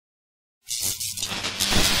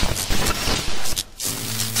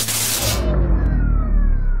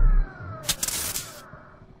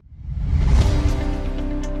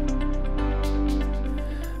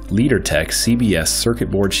LeaderTech CBS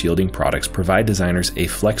circuit board shielding products provide designers a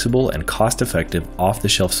flexible and cost-effective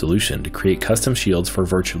off-the-shelf solution to create custom shields for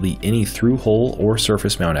virtually any through-hole or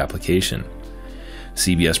surface mount application.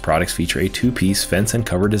 CBS products feature a two-piece fence and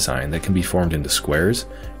cover design that can be formed into squares,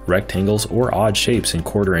 rectangles, or odd shapes in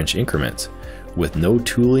quarter-inch increments, with no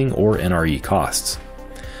tooling or NRE costs.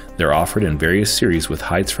 They're offered in various series with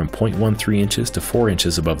heights from 0.13 inches to 4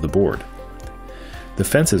 inches above the board. The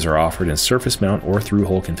fences are offered in surface mount or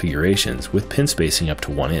through-hole configurations with pin spacing up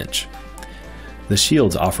to 1 inch. The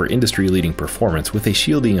shields offer industry-leading performance with a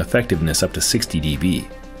shielding effectiveness up to 60 dB.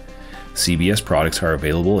 CBS products are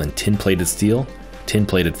available in tin-plated steel,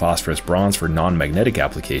 tin-plated phosphorus bronze for non-magnetic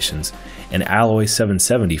applications, and alloy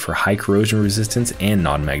 770 for high corrosion resistance and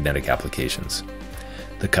non-magnetic applications.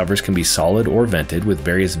 The covers can be solid or vented with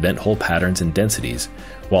various vent hole patterns and densities,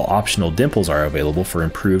 while optional dimples are available for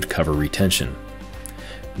improved cover retention.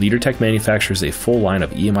 LeaderTech manufactures a full line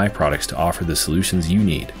of EMI products to offer the solutions you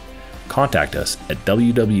need. Contact us at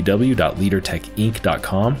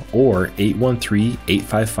www.leadertechinc.com or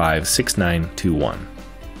 813-855-6921.